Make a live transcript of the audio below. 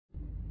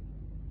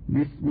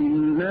بسم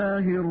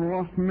الله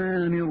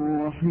الرحمن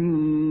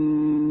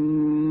الرحيم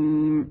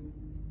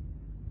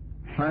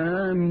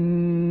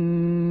حميم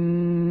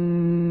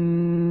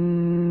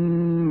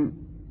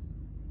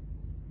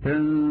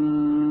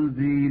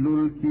تنزيل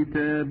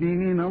الكتاب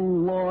من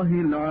الله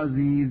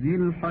العزيز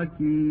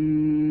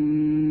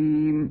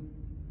الحكيم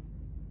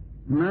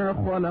ما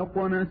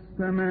خلقنا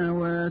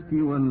السماوات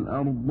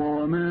والأرض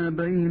وما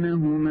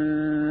بينهما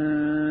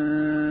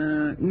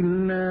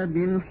إلا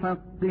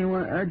بالحق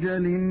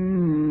وأجل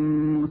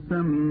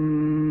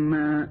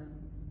مسمى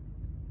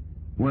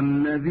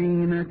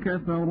والذين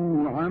كفروا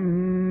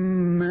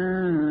عما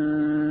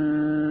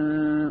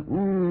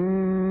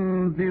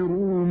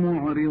أنذروا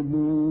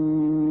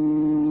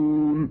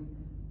معرضون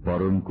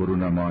পরম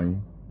করুণাময়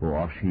ও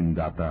অসীম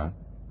দাতা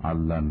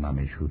আল্লাহর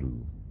নামে শুরু।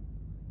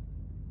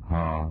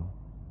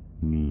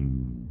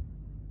 মিম।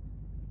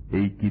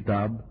 এই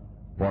কিতাব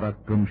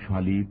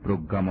পরাক্রমশালী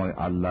প্রজ্ঞাময়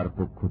আল্লাহর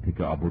পক্ষ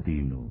থেকে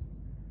অবতীর্ণ।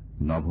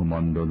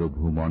 নভমণ্ডল ও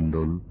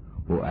ভূমণ্ডল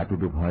ও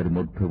এতটুকু ভয়ের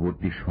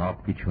মধ্যবর্তী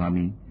সবকিছু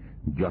আমি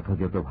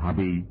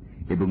যথাযথভাবেই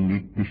এবং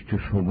নির্দিষ্ট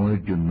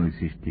সময়ের জন্যই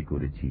সৃষ্টি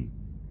করেছি।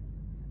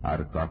 আর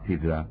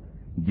কাফিররা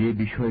যে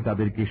বিষয়ে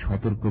তাদেরকে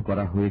সতর্ক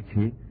করা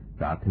হয়েছে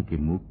তা থেকে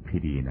মুখ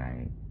ফিরিয়ে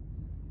নেয়।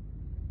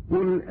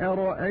 قل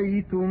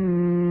أرأيتم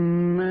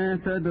ما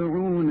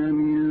تدعون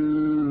من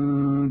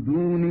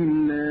دون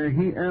الله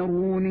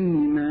أروني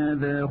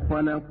ماذا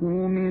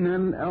خلقوا من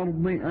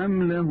الأرض أم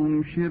لهم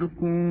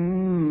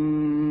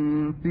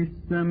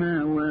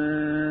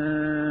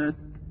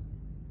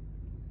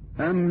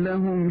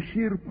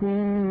شرك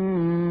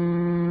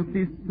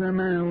في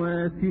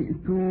السماوات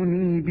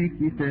ائتوني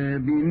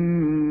بكتاب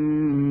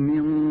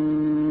من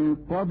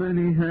قبل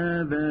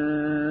هذا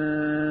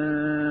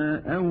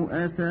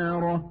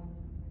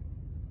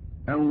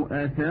أو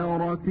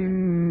أثارة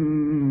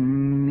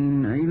من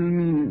علم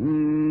إن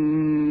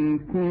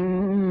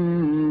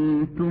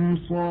كنتم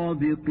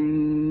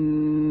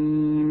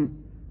صادقين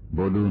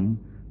বলুন,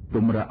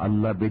 তোমরা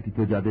আল্লাহ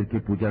ব্যতীত যাদেরকে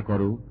পূজা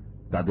করো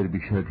তাদের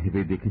বিষয়ে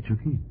ভেবে দেখেছ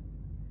কি?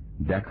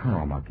 দেখাও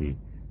আমাকে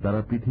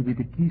তারা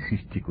পৃথিবীতে কি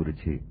সৃষ্টি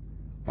করেছে,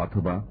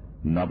 অথবা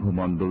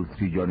নভমণ্ডল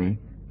সৃজনে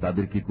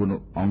তাদের কি কোনো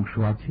অংশ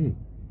আছে?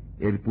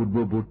 এর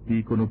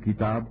পূর্ববর্তী কোনো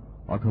কিতাব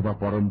অথবা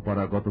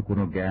পরম্পরাগত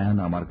কোনো জ্ঞান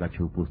আমার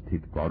কাছে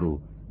উপস্থিত করো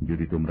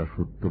যদি তোমরা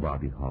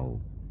সত্যবাদী হও।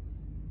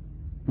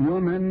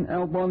 ومن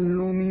أضل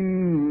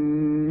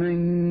ممن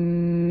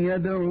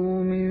يدعو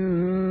من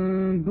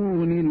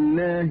دون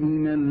الله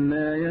من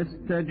لا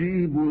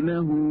يستجيب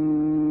له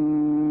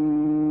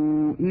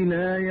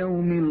إلى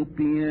يوم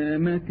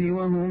القيامة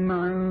وهم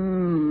عن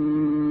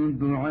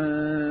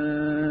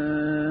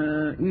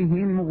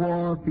دعائهم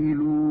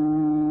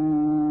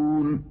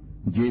غافلون।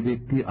 যে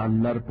ব্যক্তি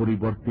আল্লাহর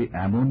পরিবর্তে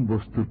এমন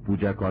বস্তুর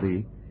পূজা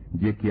করে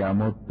যে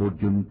কিয়ামত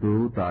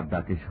পর্যন্ত তার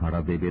ডাকে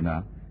সাড়া দেবে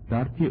না,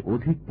 তার চেয়ে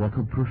অধিক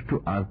পথভ্রষ্ট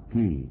আর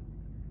কে?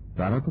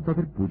 তারা তো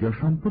তাদের পূজা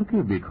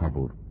সম্পর্কেও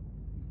বেখবর।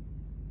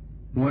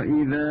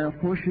 وَإِذَا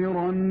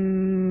حُشِرَ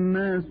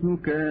النَّاسُ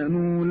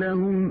كَانُوا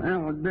لَهُمْ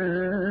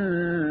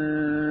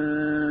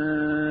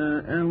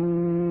أَعْدَاءً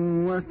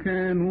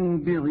وَكَانُوا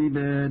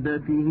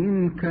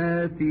بِعِبَادَتِهِمْ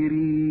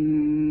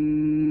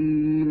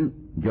كَافِرِينَ।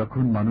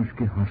 যখন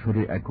মানুষকে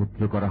হাসরে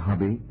একত্র করা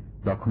হবে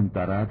তখন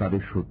তারা তাদের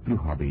শত্রু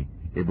হবে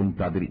এবং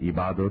তাদের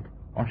ইবাদত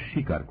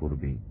অস্বীকার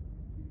করবে।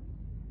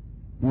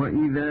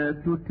 وَإِذَا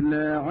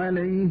تُتْلَى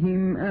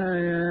عَلَيْهِمْ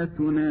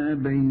آيَاتُنَا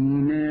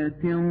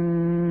بَيِّنَاتٍ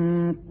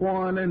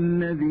قَالَ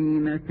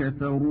الَّذِينَ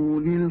كَفَرُوا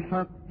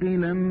لِلْحَقِّ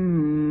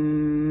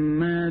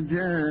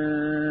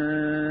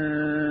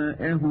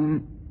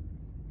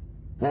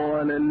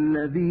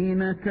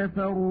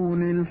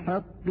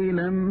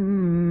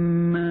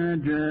لَمَّا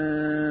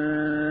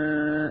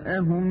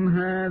جَاءَهُمْ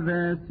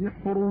هَذَا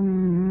سِحْرٌ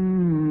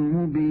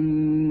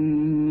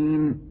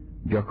مُبِينٌ।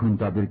 যখন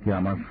তাদেরকে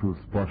আমার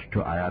সুস্পষ্ট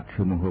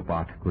আয়াতসমূহ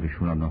পাঠ করে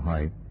শোনানো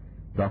হয়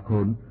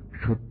তখন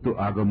সত্য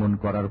আগমন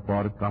করার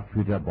পর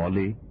কাফিররা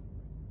বলে,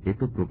 এ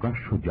তো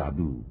প্রকাশ্য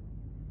জাদু।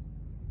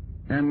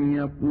 أَمْ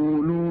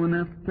يَقُولُونَ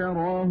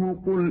افْتَرَاهُ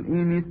قُلْ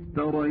إِنِ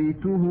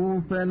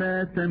افْتَرَيْتُهُ فَلَا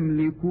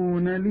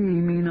تَمْلِكُونَ لِي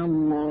مِنَ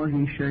اللَّهِ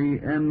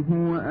شَيْئًا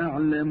هُوَ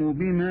أَعْلَمُ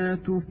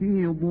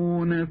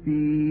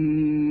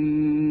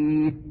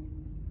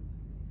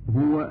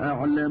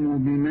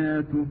بِمَا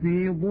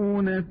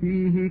تُفِيضُونَ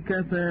فِيهِ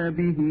كَفَى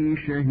بِهِ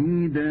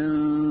شَهِيدًا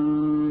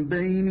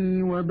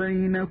بَيْنِي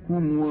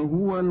وَبَيْنَكُمْ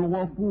وَهُوَ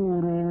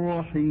الْغَفُورُ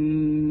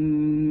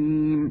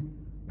الرَّحِيمُ।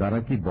 তারা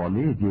কি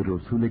বলে যে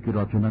রসূল একে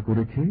রচনা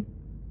করেছে?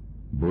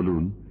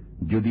 বলুন,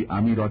 যদি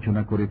আমি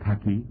রচনা করে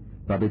থাকি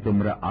তবে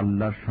তোমরা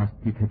আল্লাহর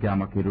শাস্তি থেকে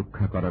আমাকে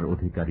রক্ষা করার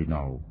অধিকারী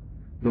নও।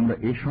 তোমরা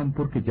এ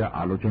সম্পর্কে যা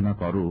আলোচনা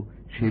করো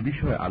সে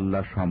বিষয়ে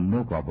আল্লাহ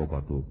সম্যক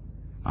অবগত।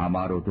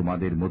 আমার ও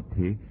তোমাদের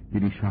মধ্যে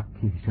তিনি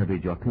সাক্ষী হিসাবে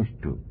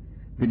যথেষ্ট।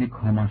 তিনি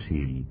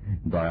ক্ষমাশীল,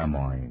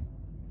 দয়াময়।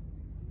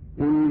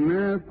 قُلْ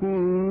مَا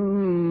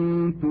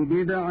كُنْتُ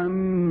بِدْعًا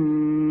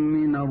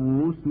مِنَ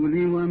الرُّسُلِ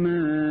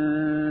وَمَا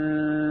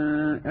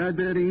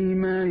أَدْرِي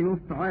مَا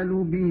يُفْعَلُ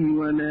بِي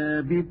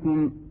وَلَا بِكُمْ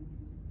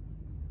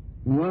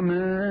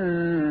وَمَا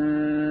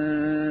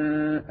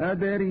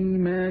أدري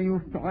ما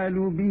يفعل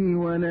بي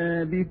ولا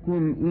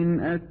بكم إن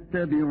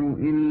أتبع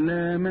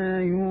إلا ما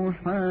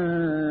يوحى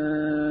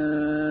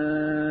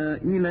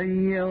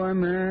إلي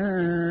وما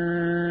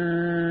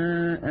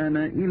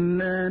أنا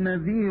إلا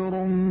نذير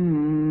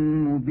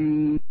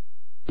مبين.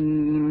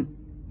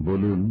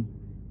 বলুন,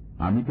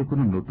 আমি তো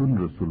কোনো নতুন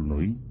রসুল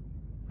নই।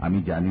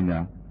 আমি জানি না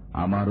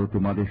আমার ও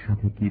তোমাদের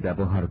সাথে কি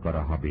ব্যবহার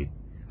করা হবে।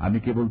 আমি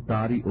কেবল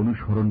তারই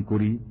অনুসরণ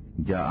করি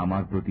যা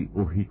আমার প্রতি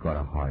ওহী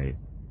করা হয়।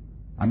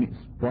 আমি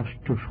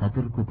স্পষ্ট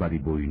সতর্ককারী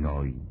বই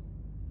নই।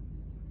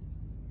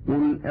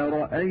 قل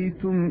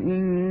أرأيتم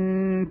إن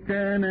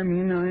كان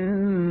من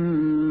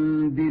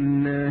عند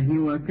الله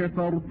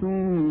وكفرتم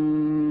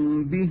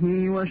به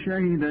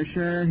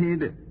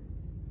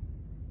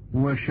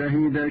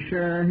وشهد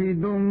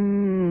شاهد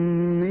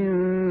من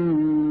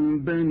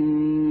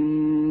بني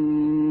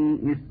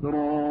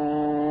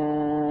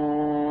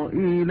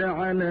إسرائيل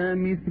على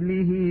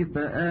مثله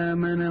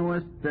فآمن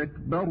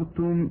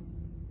واستكبرتم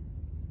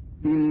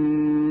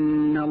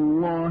إن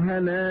الله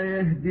لا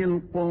يهدي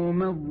القوم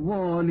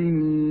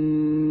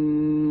الظالمين.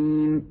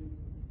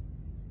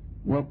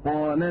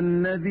 وقال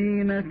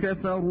الذين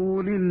كفروا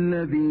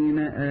للذين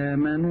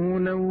آمنوا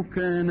لو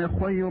كان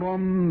خيرا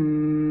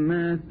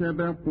ما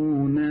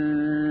سبقونا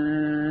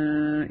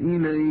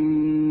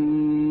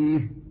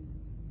إليه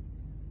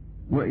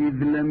وإذ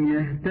لم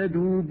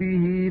يهتدوا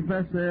به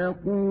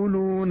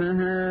فسيقولون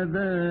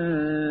هذا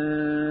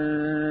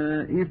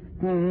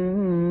إفك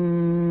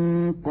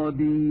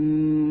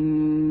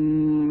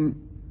قديم.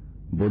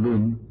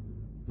 বলুন,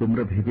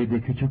 তোমরা ভেবে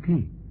দেখেছ কি,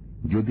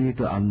 যদি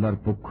এটা আল্লাহর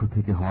পক্ষ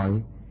থেকে হয়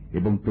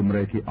এবং তোমরা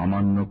একে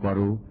অমান্য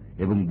করো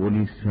এবং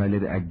বনী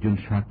ইসরায়েলের একজন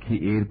সাক্ষী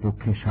এর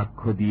পক্ষে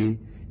সাক্ষ্য দিয়ে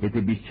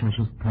এতে বিশ্বাস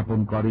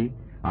স্থাপন করে,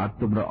 আর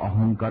তোমরা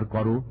অহংকার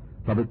করো,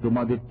 তবে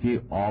তোমাদের চেয়ে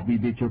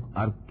অবিবেচক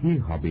আর কে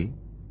হবে?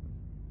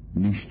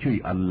 নিশ্চয়ই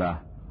আল্লাহ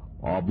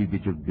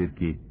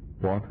অবিবেচকদেরকে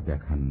পথ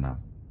দেখান না।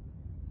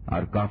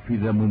 আর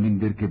কাফিররা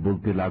মুমিনদেরকে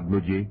বলতে লাগলো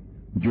যে,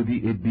 যদি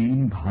এ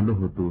দিন ভালো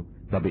হতো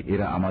তবে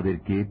এরা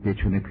আমাদেরকে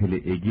পেছনে ফেলে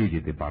এগিয়ে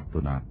যেতে পারত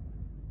না।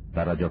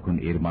 তারা যখন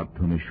এর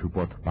মাধ্যমে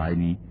সুপথ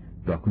পায়নি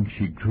তখন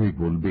শীঘ্রই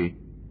বলবে,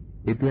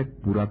 এতে এক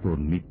পুরাতন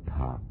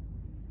মিথ্যা।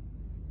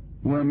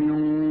 ومن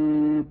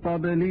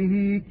قبله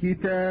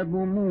كتاب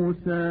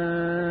موسى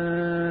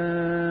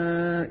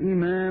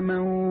إماما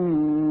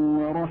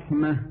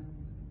ورحمة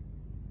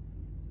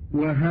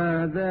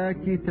وهذا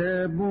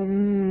كتاب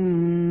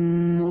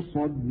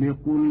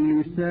مصدق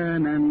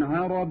لسانا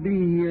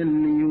عربيا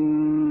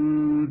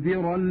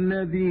لينذر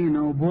الذين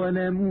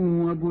ظلموا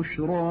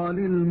وبشرى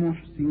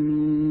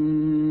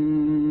للمحسنين.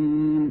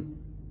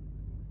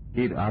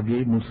 এর আগে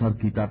মুসার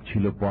কিতাব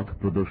ছিল পথ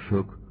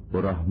প্রদর্শক ও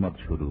রহমত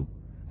স্বরূপ,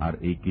 আর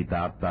এই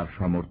কিতাব তার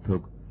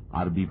সমর্থক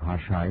আরবি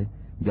ভাষায়,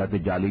 যাতে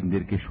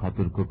জালিমদেরকে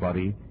সতর্ক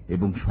করে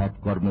এবং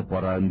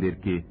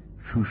সৎকর্মপরায়ণদেরকে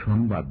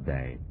সুসংবাদ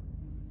দেয়।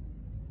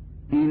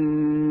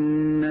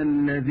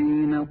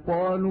 ইন্নাল্লাযীনা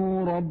ক্বালু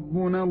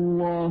রাব্বুনা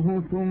আল্লাহু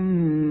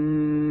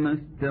থুম্মা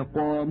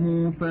ইসতাকামু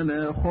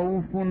ফালা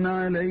খাউফুন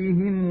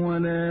আলাইহিম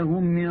ওয়ালা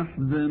হুম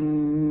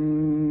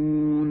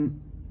ইয়াহজানুন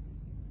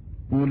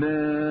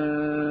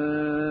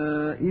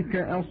أولئك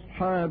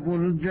أصحاب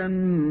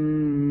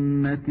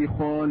الجنة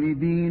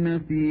خالدين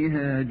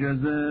فيها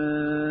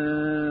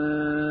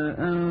جزاء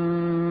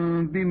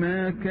بما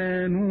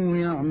كانوا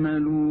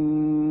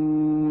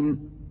يعملون.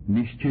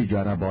 নিশ্চয়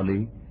যারা বলে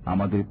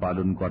আমাদের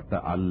পালনকর্তা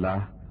আল্লাহ,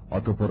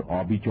 অতঃপর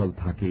অবিচল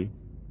থাকে,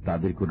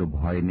 তাদের কোনো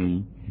ভয় নেই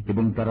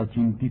এবং তারা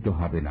চিন্তিত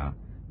হবে না।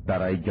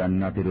 তারাই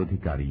জান্নাতের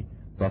অধিকারী,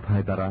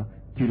 তথায় তারা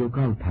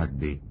চিরকাল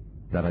থাকবে।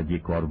 তারা যে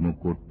কর্ম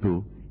করত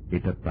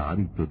এটা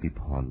তারই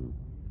প্রতিফল।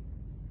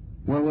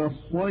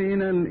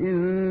 ووصينا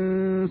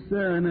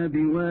الإنسان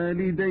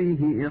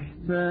بوالديه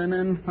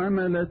إحسانا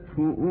حملته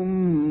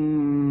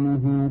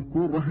أمه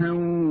كرها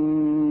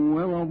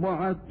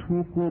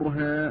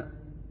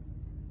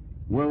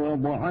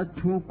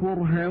ووضعته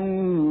كرها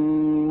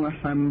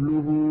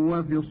وحمله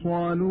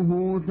وفصاله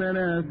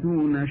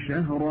 30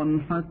 شهرا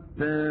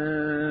حتى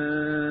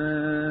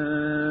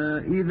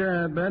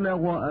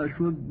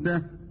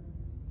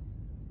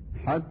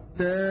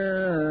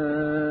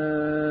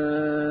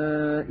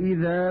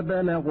إذا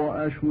بلغ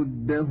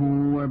أشده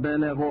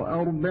وبلغ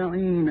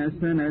 40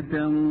 سنة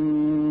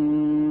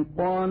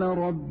قال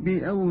رب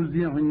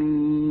أوزعني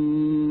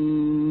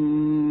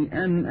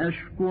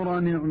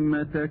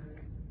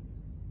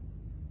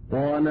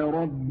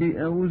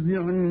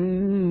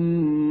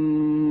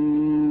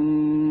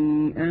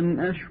أن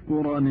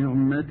أشكر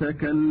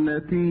نعمتك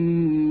التي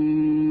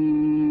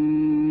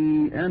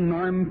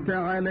أنعمت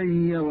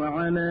علي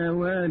وعلى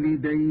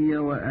والدي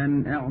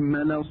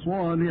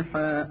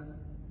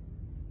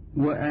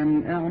وأن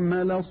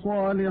أعمل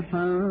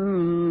صالحا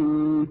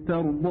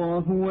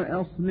ترضاه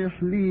وأصلح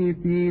لي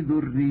في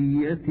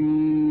ذريتي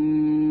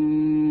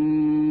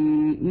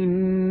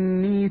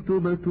إني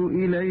تبت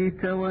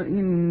إليك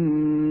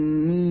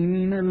وإني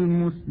من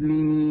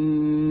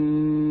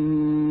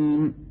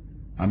المسلمين.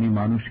 আমি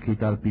মানুষকে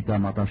তার পিতা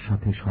মাতার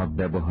সাথে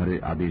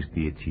সদ্ব্যবহারের আদেশ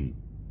দিয়েছি।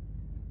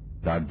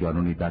 তার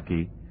জননী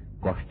তাকে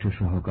কষ্ট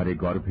সহকারে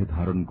গর্ভে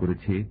ধারণ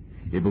করেছে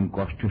এবং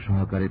কষ্ট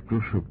সহকারে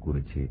প্রসব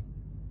করেছে।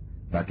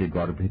 তাকে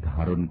গর্ভে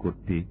ধারণ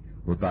করতে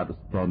ও তার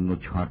স্তন্য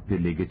ছাড়তে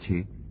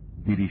লেগেছে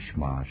 30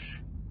 মাস।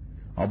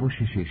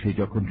 অবশেষে সে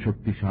যখন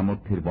শক্তি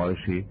সামর্থ্যের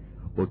বয়সে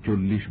ও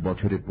 40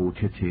 বছরে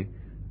পৌঁছেছে,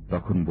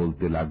 তখন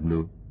বলতে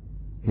লাগল,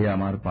 হে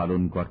আমার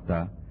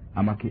পালনকর্তা,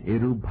 আমাকে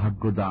এরূপ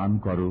ভাগ্য দান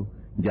করো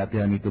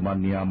যাতে আমি তোমার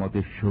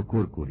নিয়ামতের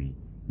শকর করি,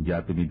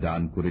 যা তুমি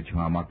দান করেছ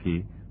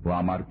আমাকে ও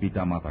আমার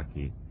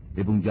পিতামাতাকে,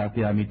 এবং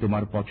যাতে আমি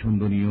তোমার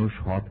পছন্দনীয়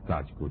সৎ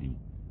কাজ করি।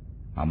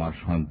 আমার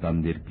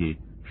সন্তানদেরকে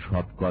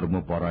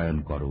সৎকর্ম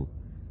পরায়ণ করো।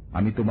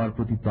 আমি তোমার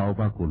প্রতি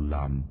তওবা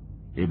করলাম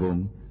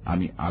এবং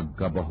আমি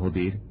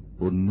আজ্ঞাবহদের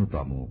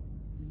অন্যতম।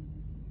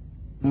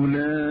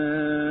 أولئك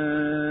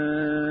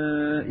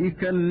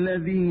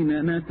الذين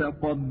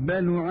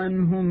نتقبل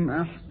عنهم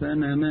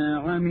أحسن ما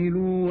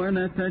عملوا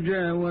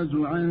ونتجاوز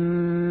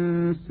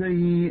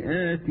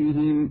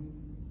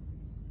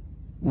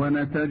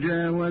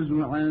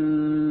عن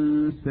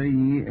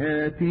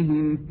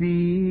سيئاتهم في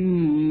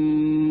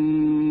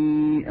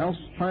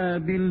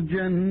أصحاب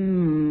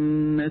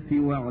الجنة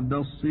وعد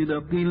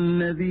الصدق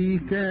الذي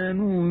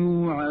كانوا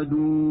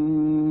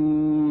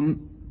يوعدون।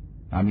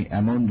 আমি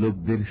এমন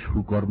লোকদের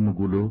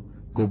সুকর্মগুলো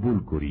কবুল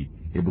করি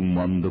এবং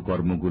মন্দ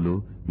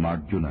কর্মগুলো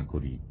মার্জনা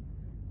করি।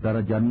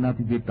 তারা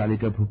জান্নাতীদের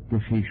তালিকাভুক্ত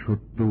সেই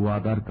সত্য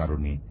ওয়াদার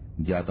কারণে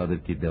যা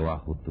তাদেরকে দেওয়া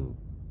হতো।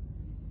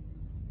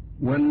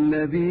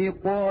 والذي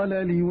قال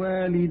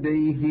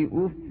لوالديه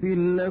أف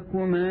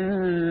لكما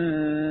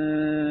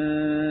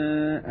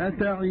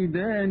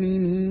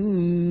أتعدانني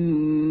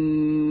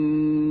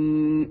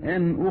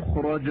أن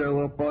أخرج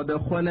وقد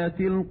خلت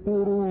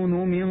القرون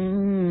من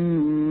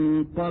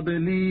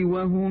قبلي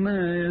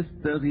وهما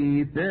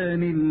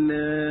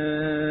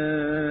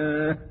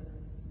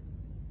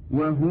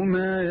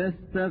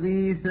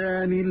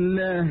يستغيثان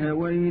الله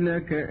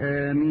ويلك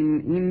آمن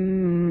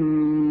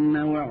إن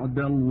وعد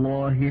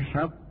الله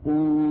حق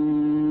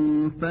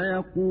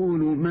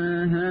فيقول ما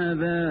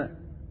هذا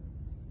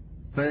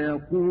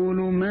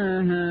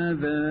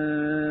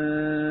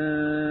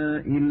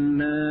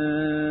إلا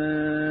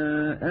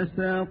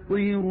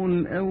أساطير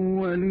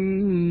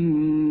الأولين।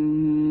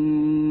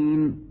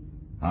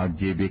 আর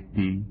যে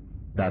ব্যক্তি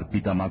তার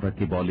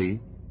পিতামাতাকে বলে,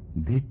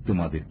 ধিক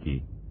তোমাদেরকে,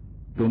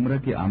 তোমরা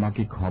কি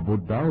আমাকে খবর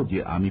দাও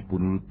যে আমি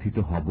পুনরুত্থিত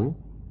হব,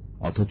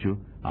 অথচ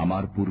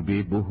আমার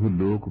পূর্বে বহু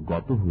লোক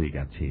গত হয়ে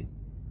গেছে।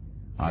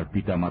 আর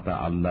পিতামাতা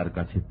আল্লাহর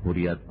কাছে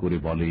ফরিয়াদ করে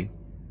বলে,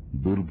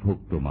 দুর্ভোগ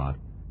তোমার,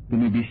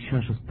 তুমি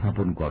বিশ্বাস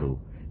স্থাপন করো,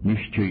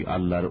 নিশ্চয়ই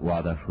আল্লাহর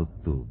ওয়াদা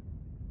সত্য।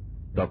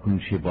 তখন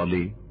সে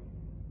বলে,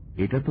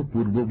 এটা তো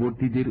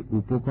পূর্ববর্তীদের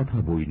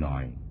উপকথা বই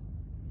নয়।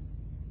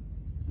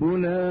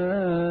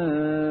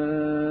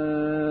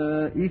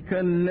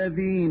 أولئك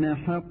الذين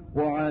حق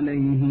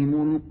عليهم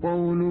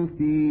القول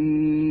في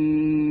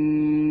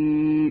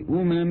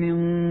أمم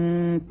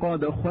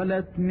قد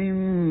خلت من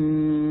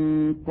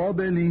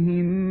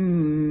قبلهم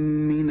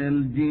من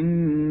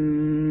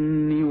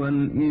الجن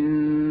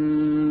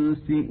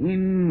والإنس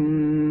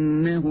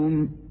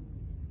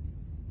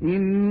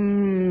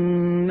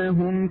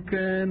إنهم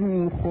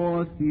كانوا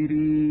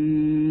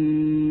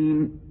خاسرين।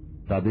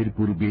 তাদের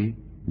পূর্বে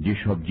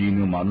যেসব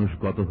জিন ও মানুষ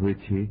গত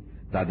হয়েছে,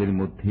 তাদের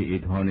মধ্যে এ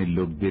ধরনের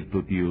লোকদের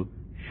প্রতিও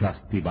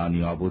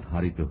শাস্তিবাণী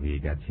অবধারিত হয়ে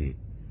গেছে।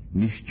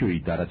 নিশ্চয়ই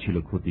তারা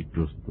ছিল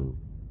ক্ষতিগ্রস্ত।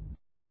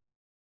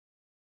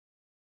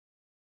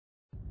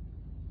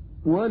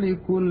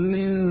 وَلِكُلٍّ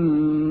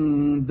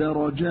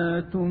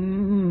دَرَجَاتٌ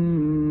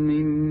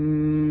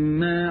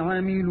مِّمَّا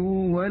عَمِلُوا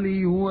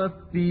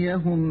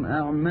وَلِيُوَفِّيَهُمْ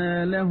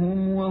أَعْمَالَهُمْ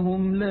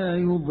وَهُمْ لَا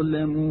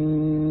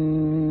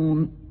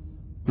يُظْلَمُونَ।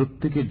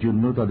 প্রত্যেকের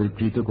জন্য তাদের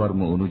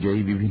কৃতকর্ম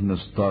অনুযায়ী বিভিন্ন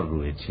স্তর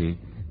রয়েছে,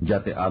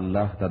 যাতে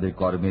আল্লাহ তাদের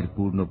কর্মের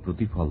পূর্ণ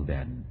প্রতিফল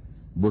দেন।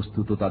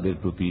 বস্তুত তাদের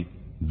প্রতি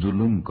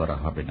জুলুম করা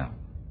হবে না।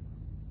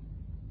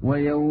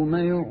 وَيَوْمَ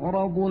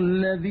يُعْرَضُ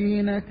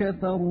الَّذِينَ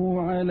كَفَرُوا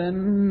عَلَى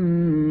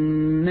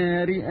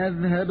النَّارِ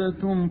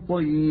أَذْهَبْتُمْ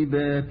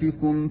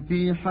طَيِّبَاتِكُمْ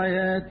فِي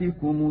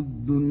حَيَاتِكُمُ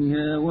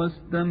الدُّنْيَا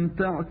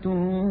وَاسْتَمْتَعْتُمْ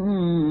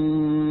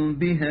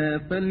بِهَا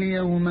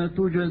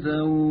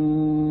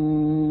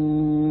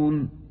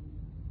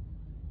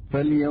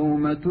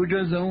فَالْيَوْمَ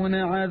تُجْزَوْنَ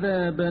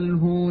عَذَابَ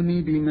الْهُونِ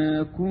بِمَا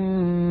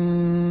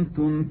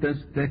كُنتُمْ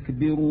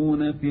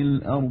تَسْتَكْبِرُونَ فِي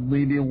الْأَرْضِ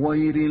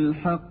بِغَيْرِ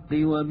الْحَقِّ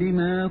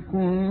وَبِمَا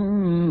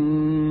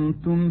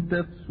كُنتُمْ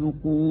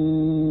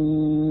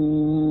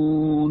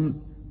تَفْسُقُونَ।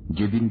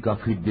 যেদিন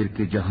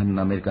কাফিরদেরকে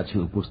জাহান্নামের কাছে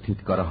উপস্থিত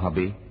করা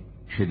হবে,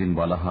 সেদিন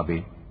বলা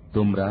হবে,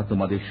 তোমরা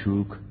তোমাদের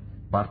সুখ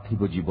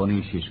পার্থিব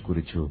জীবনেই শেষ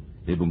করেছ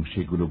এবং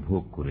সেগুলো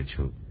ভোগ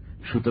করেছ।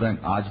 সুতরাং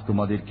আজ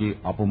তোমাদেরকে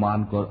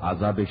অপমানকর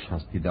আযাবের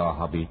শাস্তি দেওয়া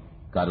হবে,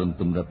 কারণ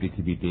তোমরা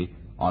পৃথিবীতে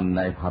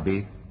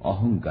অন্যায়ভাবে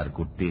অহংকার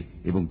করতে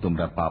এবং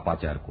তোমরা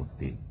পাপাচার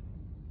করতে।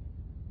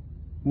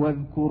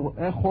 واذكر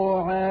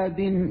أخا عاد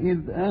إذ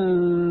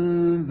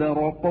أنذر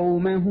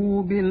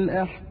قومه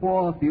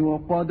بالأحقاف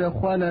وقد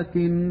خلت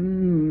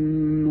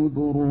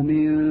النذر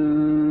من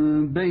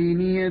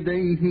بين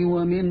يديه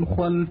ومن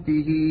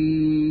خلفه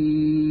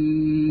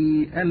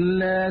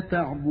ألا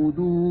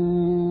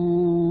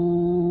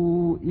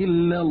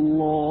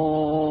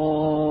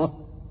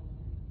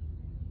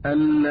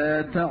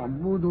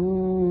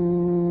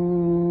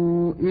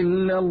تعبدوا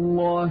إلا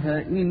الله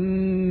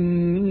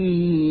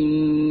إني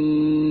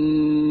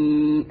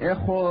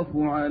أخاف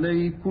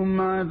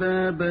عليكم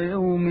عذاب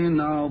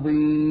يوم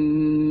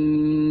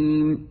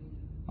عظيم।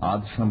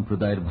 আদ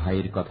সম্প্রদায়ের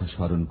ভাইয়ের কথা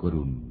স্মরণ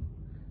করুন।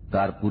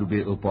 তার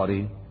পূর্বে ও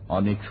পরে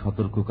অনেক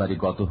সতর্ককারী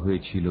গত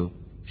হয়েছিল।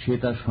 সে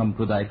তার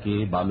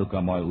সম্প্রদায়কে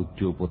বালুকাময়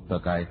উচ্চ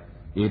উপত্যকায়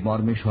এ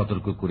মর্মে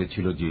সতর্ক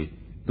করেছিল যে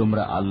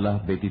তোমরা আল্লাহ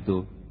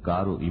ব্যতীত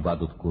কারও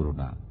ইবাদত করো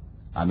না।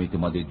 আমি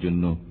তোমাদের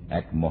জন্য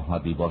এক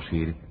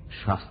মহাদিবসের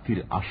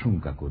শাস্তির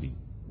আশঙ্কা করি।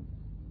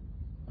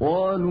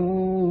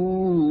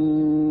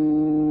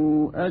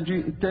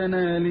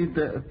 أجئتنا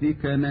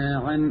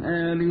لتأفكنا عن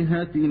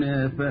آلهتنا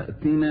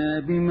فأتنا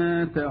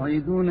بما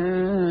تعدنا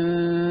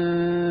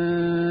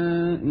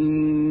إن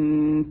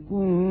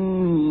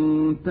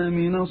كنت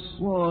من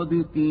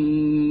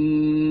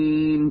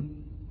الصادقين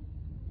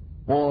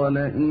قال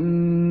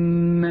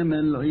إنما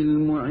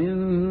العلم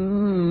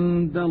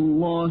عند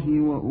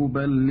الله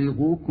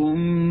وأبلغكم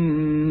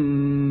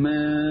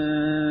ما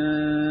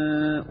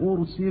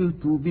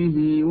أرسلت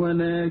به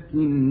ولكني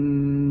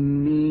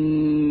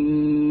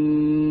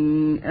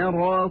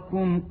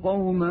أراكم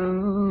قوما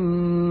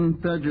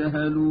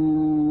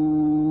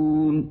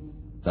تجهلون।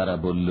 তারা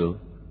বলল,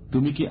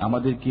 তুমি কি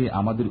আমাদেরকে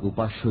আমাদের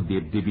উপাস্য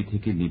দেবদেবী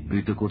থেকে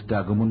নিবৃত করতে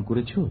আগমন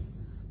করেছ?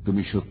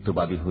 তুমি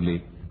সত্যবাদী হলে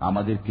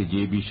আমাদেরকে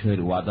যে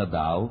বিষয়ের ওয়াদা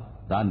দাও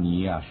তা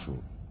নিয়ে আসো।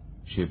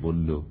 সে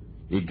বলল,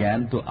 এ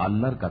জ্ঞান তো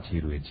আল্লাহর কাছেই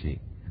রয়েছে।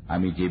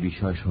 আমি যে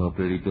বিষয় সহ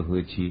প্রেরিত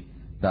হয়েছি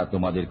তা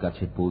তোমাদের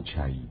কাছে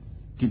পৌঁছাই,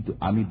 কিন্তু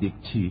আমি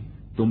দেখছি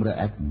তোমরা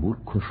এক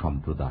মূর্খ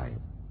সম্প্রদায়।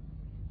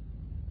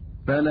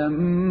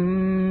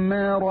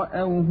 فَلَمَّا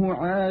رَأَوْهُ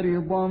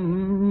عَارِضًا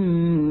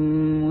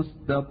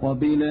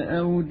مُسْتَقْبِلَ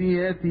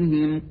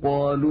أَوْدِيَتِهِمْ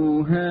قَالُوا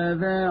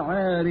هَذَا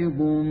عَارِضٌ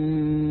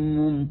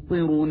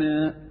مُمْطِرُنَا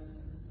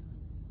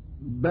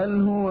بَلْ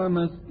هُوَ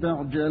مَا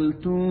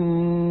اسْتَعْجَلْتُمْ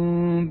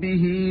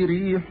بِهِ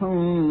رِيحٌ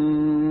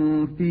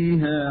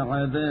فِيهَا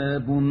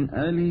عَذَابٌ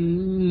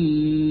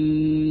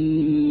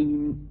أَلِيمٌ।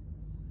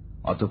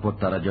 অতঃপর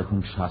তারা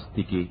যখন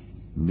শাস্তিকে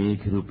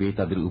মেঘরূপে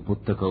তাদের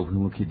উপত্যকা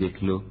অভিমুখী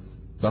দেখল,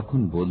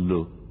 তখন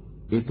বলল,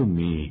 এ তো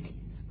মেঘ,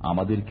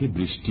 আমাদেরকে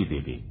বৃষ্টি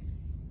দেবে।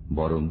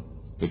 বরং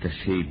এটা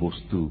সেই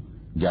বস্তু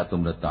যা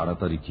তোমরা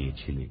তাড়াতাড়ি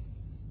চেয়েছিলে।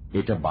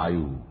 এটা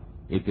বায়ু,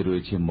 এতে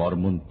রয়েছে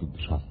মর্মন্তুদ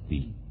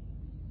শাস্তি।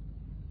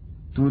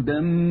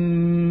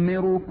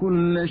 تدمر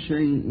كل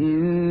شيء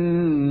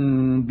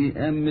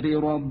بأمر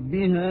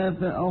ربها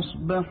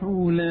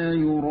فأصبحوا لا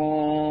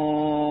يرى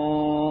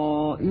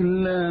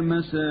إلا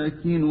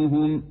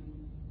مساكنهم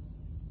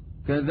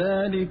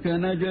كذلك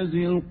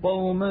نجزي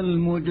القوم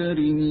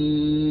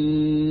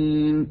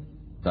المجرمين।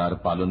 তার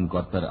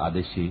পালনকর্তার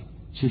আদেশে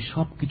সে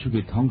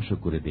সবকিছুকে ধ্বংস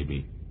করে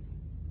দেবে।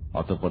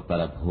 অতঃপর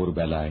তারা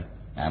ভোরবেলায়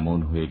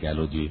এমন হয়ে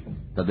গেল যে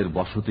তাদের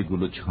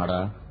বসতিগুলো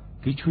ছাড়া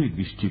কিছুই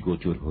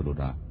দৃষ্টিগোচর হল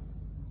না।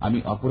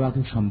 আমি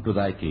অপরাধী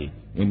সম্প্রদায়কে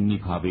এমনি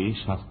ভাবে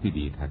শাস্তি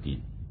দিয়ে থাকি।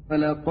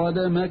 فَلَقَدْ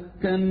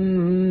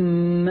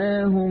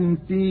مَكَّنَّاهُمْ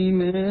فِي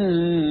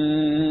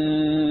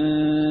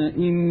مَاءٍ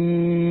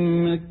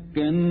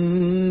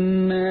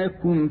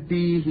مَكَّنَّاكُمْ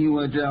فِيهِ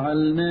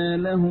وَجَعَلْنَا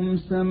لَهُمْ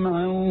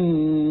سَمْعًا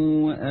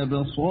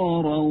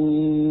وَأَبْصَارًا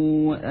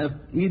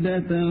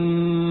وَأَفْئِدَةً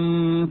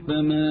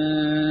فَمَا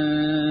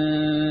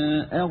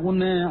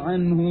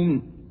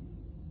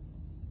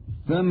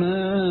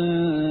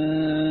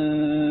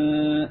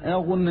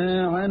أغنى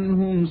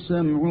عنهم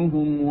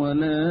سمعهم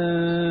ولا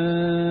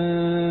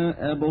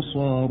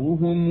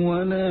أبصارهم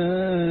ولا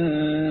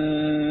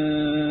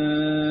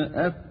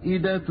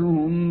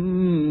أفئدتهم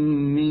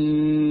من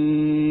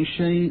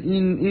شيء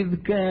إذ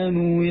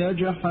كانوا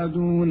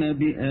يجحدون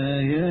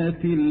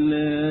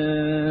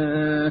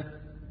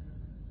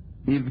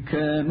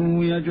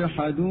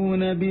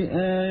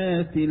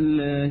بآيات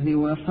الله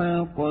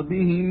وحاق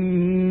بهم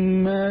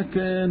ما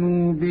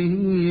كانوا به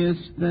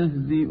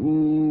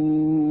يستهزئون।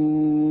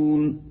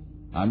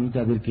 আমি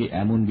তাদেরকে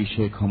এমন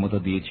বিষয়ে ক্ষমতা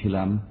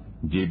দিয়েছিলাম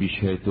যে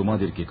বিষয়ে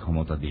তোমাদেরকে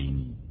ক্ষমতা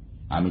দেইনি।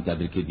 আমি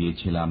তাদেরকে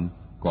দিয়েছিলাম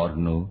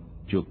কর্ণ,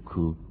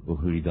 চক্ষু ও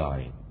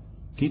হৃদয়,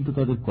 কিন্তু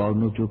তাদের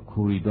কর্ণ,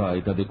 চক্ষু,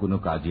 হৃদয় তাদের কোনো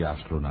কাজে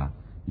আসলো না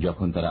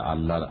যখন তারা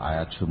আল্লাহর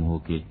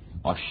আয়াতসমূহকে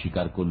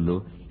অস্বীকার করল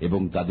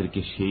এবং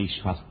তাদেরকে সেই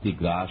শাস্তি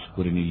গ্রাস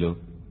করে নিল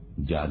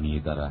যা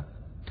নিয়ে তারা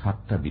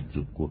ঠাট্টা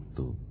বিদ্রুপ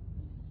করত।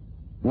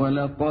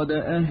 وَلَقَدْ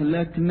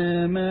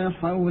أَهْلَكْنَا مَا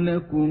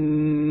حَوْلَكُمْ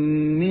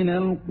مِنَ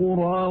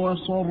الْقُرَى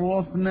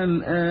وَصَرَّفْنَا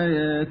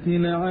الْآيَاتِ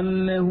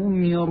لَعَلَّهُمْ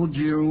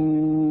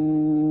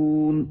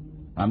يَرْجِعُونَ।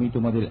 আমি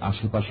তোমাদের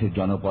আশেপাশের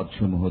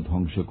জনপদসমূহ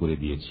ধ্বংস করে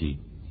দিয়েছি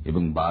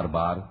এবং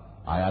বারবার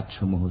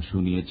আয়াতসমূহ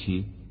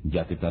শুনিয়েছি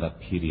যাতে তারা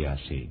ফিরে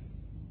আসে।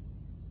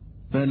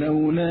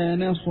 فلولا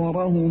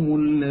نصرهم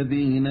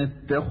الذين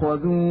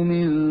اتخذوا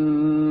من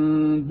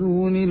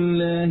دون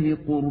الله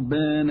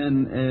قربانا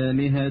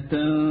آلهة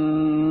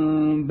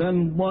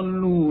بل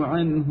ضلوا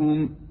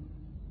عنهم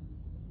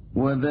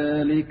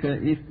وذلك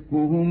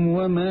إفكهم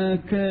وما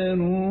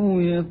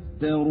كانوا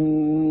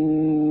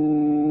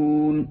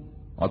يفترون।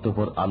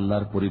 অতঃপর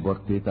আল্লাহর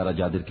পরিবর্তে তারা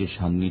যাদেরকে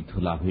সান্নিধ্য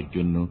লাভের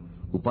জন্য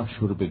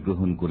উপাস্যরূপে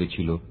গ্রহণ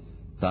করেছিল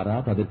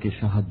তারা তাদেরকে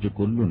সাহায্য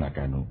করল না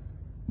কেন,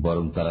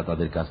 বরং তারা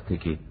তাদের কাছ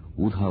থেকে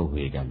উধাও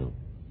হয়ে গেল।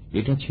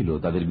 এটা ছিল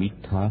তাদের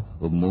মিথ্যা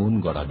ও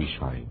মন গড়া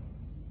বিষয়।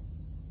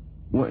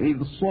 وَإِذْ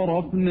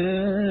صَرَفْنَا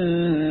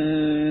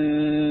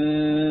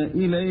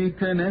إِلَيْكَ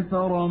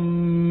نَفَرًا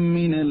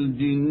مِنَ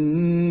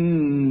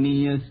الْجِنِّ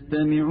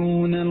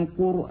يَسْتَمِعُونَ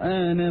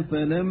الْقُرْآنَ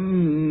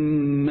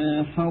فَلَمَّا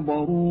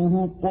حَضَرُوهُ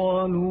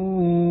قَالُوا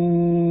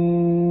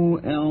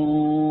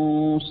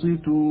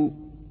أَنصِتُوا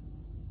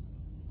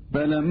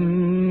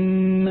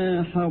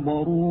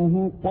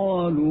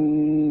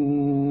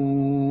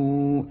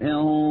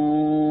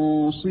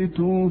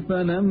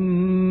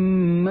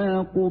فَلَمَّا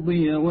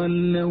قُضِيَ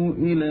وَلَّوْا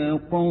إِلَى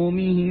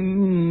قَوْمِهِمْ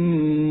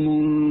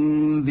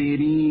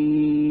مُنذِرِينَ।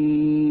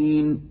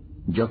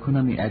 যখন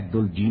আমি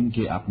একদল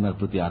জিনকে আপনার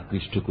প্রতি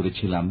আকৃষ্ট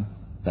করেছিলাম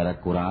তারা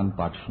কোরআন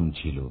পাঠ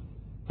শুনছিল,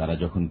 তারা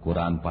যখন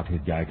কোরআন পাঠের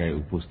জায়গায়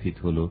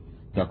উপস্থিত হল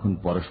তখন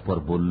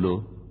পরস্পর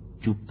বলল,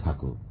 চুপ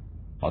থাকো।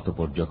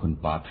 অতঃপর যখন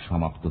পাঠ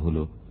সমাপ্ত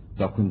হল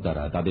তখন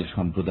তারা তাদের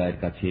সম্প্রদায়ের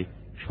কাছে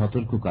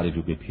সতর্ককারী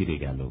রূপে ফিরে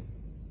গেল।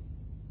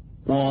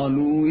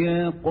 قالوا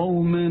يا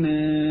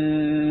قومنا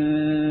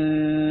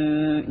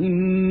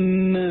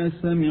إنا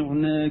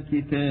سمعنا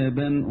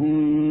كتابا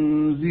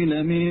أنزل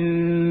من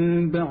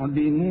بعد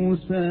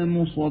موسى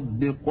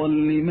مصدقا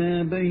لما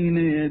بين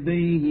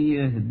يديه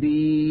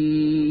يهدي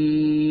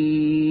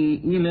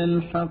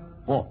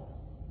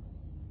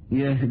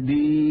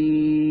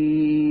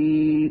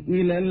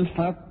إلى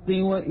الحق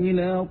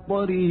وإلى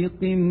طريق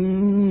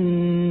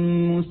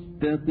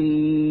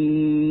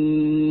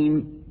مستقيم।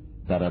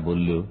 তারা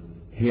বলল,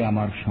 হে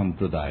আমার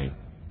সম্প্রদায়,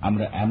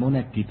 আমরা এমন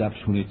এক কিতাব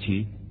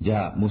শুনেছি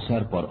যা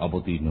মুসার পর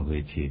অবতীর্ণ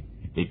হয়েছে।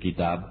 এই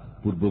কিতাব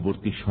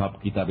পূর্ববর্তী সব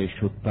কিতাবের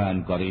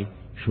সত্যায়ন করে,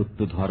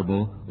 সত্য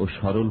ধর্ম ও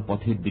সরল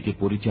পথের দিকে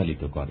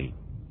পরিচালিত করে।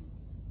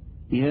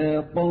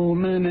 يا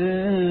قومنا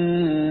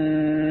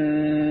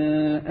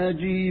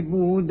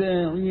أجيبوا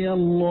داعي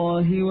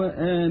الله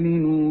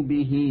وآمنوا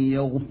به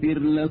يغفر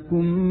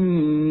لكم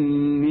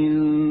من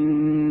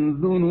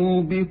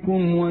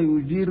ذنوبكم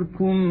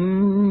ويجركم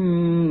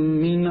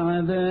من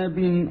عذاب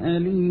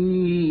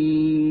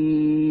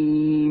أليم।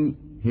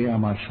 হে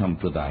আমার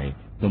সম্প্রদায়,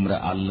 তোমরা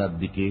আল্লাহর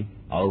দিকে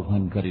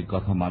আহ্বানকারীর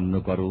কথা মান্য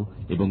করো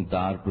এবং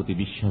তার প্রতি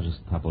বিশ্বাস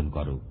স্থাপন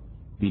করো,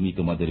 তিনি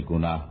তোমাদের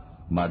গুনাহ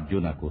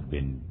মার্জনা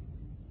করবেন।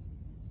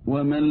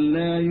 ومن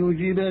لا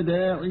يجب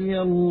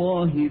داعي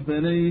الله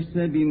فليس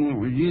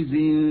بمعجز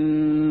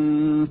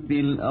في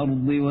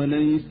الأرض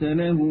وليس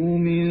له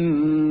من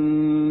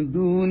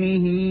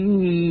دونه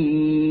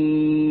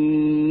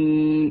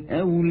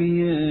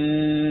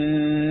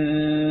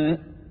أولياء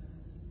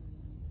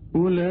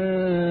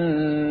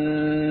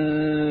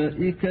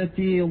أولئك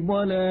في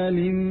ضلال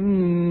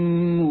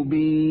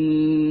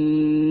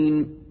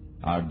مبين।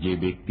 আর যে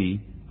ব্যক্তি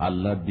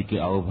আল্লাহর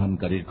দিকে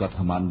আহ্বানকারীর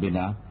কথা মানবে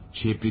না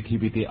সে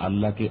পৃথিবীতে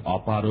আল্লাহকে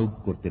অপারগ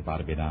করতে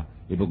পারবে না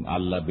এবং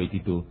আল্লাহ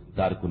ব্যতীত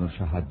তার কোনো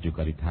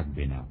সাহায্যকারী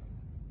থাকবে না।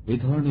 এ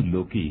ধরনের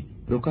লোকই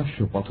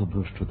প্রকাশ্য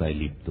পথভ্রষ্টতায়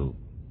লিপ্ত।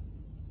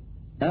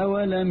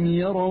 أَوَلَمْ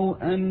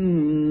يَرَوْا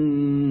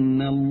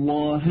أَنَّ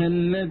اللَّهَ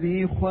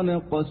الَّذِي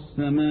خَلَقَ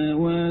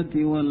السَّمَاوَاتِ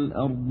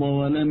وَالْأَرْضَ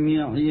وَلَمْ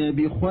يَعْيَ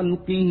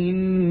بِخَلْقِهِنَّ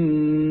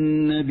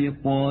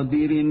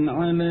بِقَادِرٍ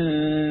عَلَى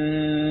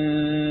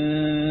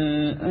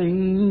أَن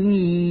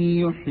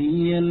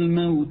يُحْيِيَ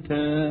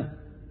الْمَوْتَى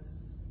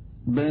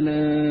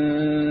بَلَى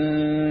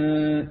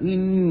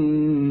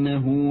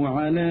إِنَّهُ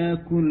عَلَى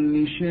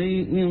كُلِّ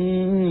شَيْءٍ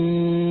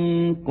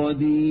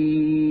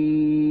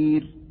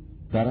قَدِيرٌ।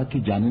 তারা কি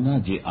জানে না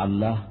যে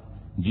আল্লাহ,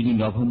 যিনি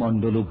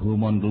নভমণ্ডল ও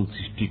ভূমণ্ডল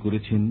সৃষ্টি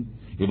করেছেন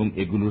এবং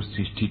এগুলোর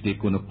সৃষ্টিতে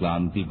কোনো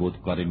ক্লান্তি বোধ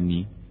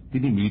করেননি,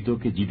 তিনি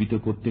মৃতকে জীবিত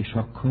করতে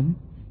সক্ষম?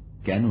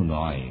 কেন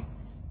নয়,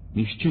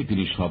 নিশ্চয়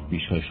তিনি সব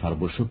বিষয়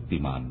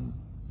সর্বশক্তিমান।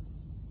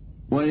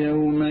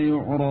 وَيَوْمَ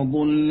يُعْرَضُ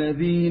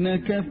الَّذِينَ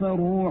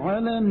كَفَرُوا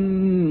عَلَى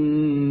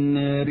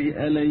النَّارِ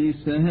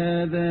أَلَيْسَ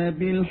هَذَا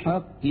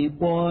بِالْحَقِّ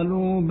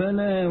قَالُوا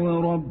بَلَى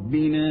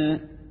وَرَبِّنَا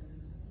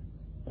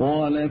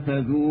قَالَ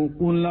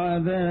فَذُوقُوا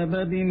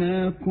الْعَذَابَ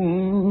بِمَا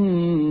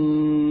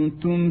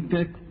كُنتُمْ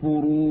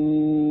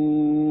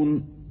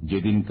تَكْفُرُونَ।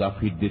 যেদিন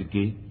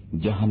কাফিরদেরকে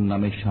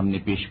জাহান্নামের সামনে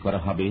পেশ করা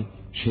হবে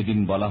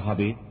সেদিন বলা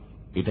হবে,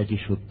 এটা কি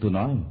সত্য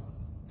নয়?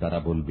 তারা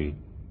বলবে,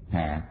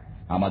 হ্যাঁ,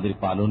 আমাদের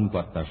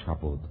পালনকর্তার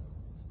শপথ।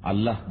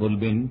 আল্লাহ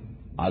বলবেন,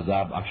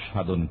 আযাব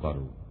আস্বাদন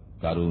করো,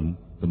 কারণ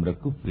তোমরা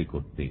কুফরি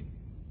করতে।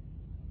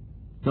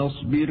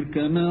 فاصبر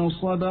كما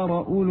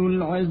صبر أولو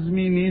العزم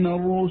من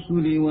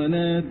الرسل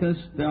ولا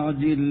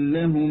تستعجل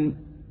لهم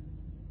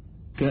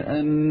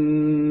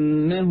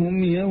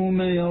كأنهم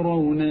يوم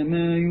يرون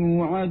ما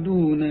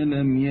يوعدون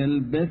لم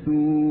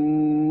يلبثوا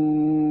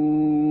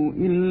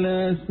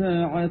إلا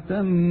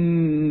ساعة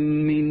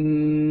من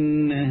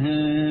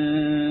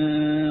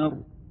نهار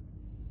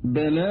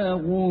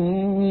بلاغ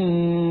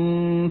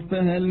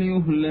فهل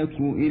يهلك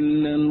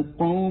إلا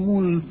القوم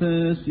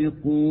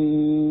الفاسقون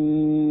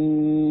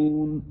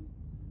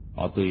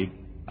অতএব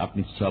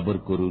আপনি সবর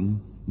করুন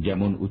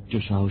যেমন উচ্চ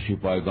সাহসী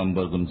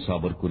পয়গম্বরগণ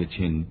সবর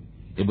করেছেন,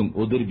 এবং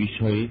ওদের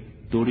বিষয়ে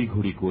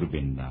তড়িঘড়ি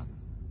করবেন না।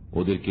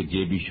 ওদেরকে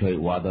যে বিষয়ে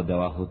ওয়াদা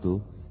দেওয়া হতো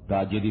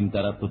তা যেদিন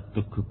তারা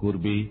প্রত্যক্ষ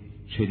করবে,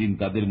 সেদিন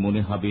তাদের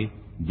মনে হবে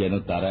যেন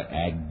তারা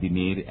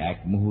একদিনের এক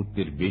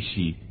মুহূর্তের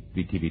বেশি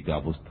পৃথিবীতে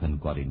অবস্থান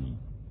করেনি।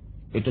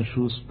 এটা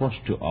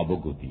সুস্পষ্ট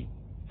অবগতি।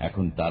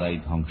 এখন তারাই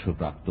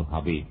ধ্বংসপ্রাপ্ত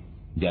হবে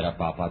যারা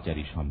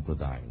পাপাচারী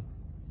সম্প্রদায়।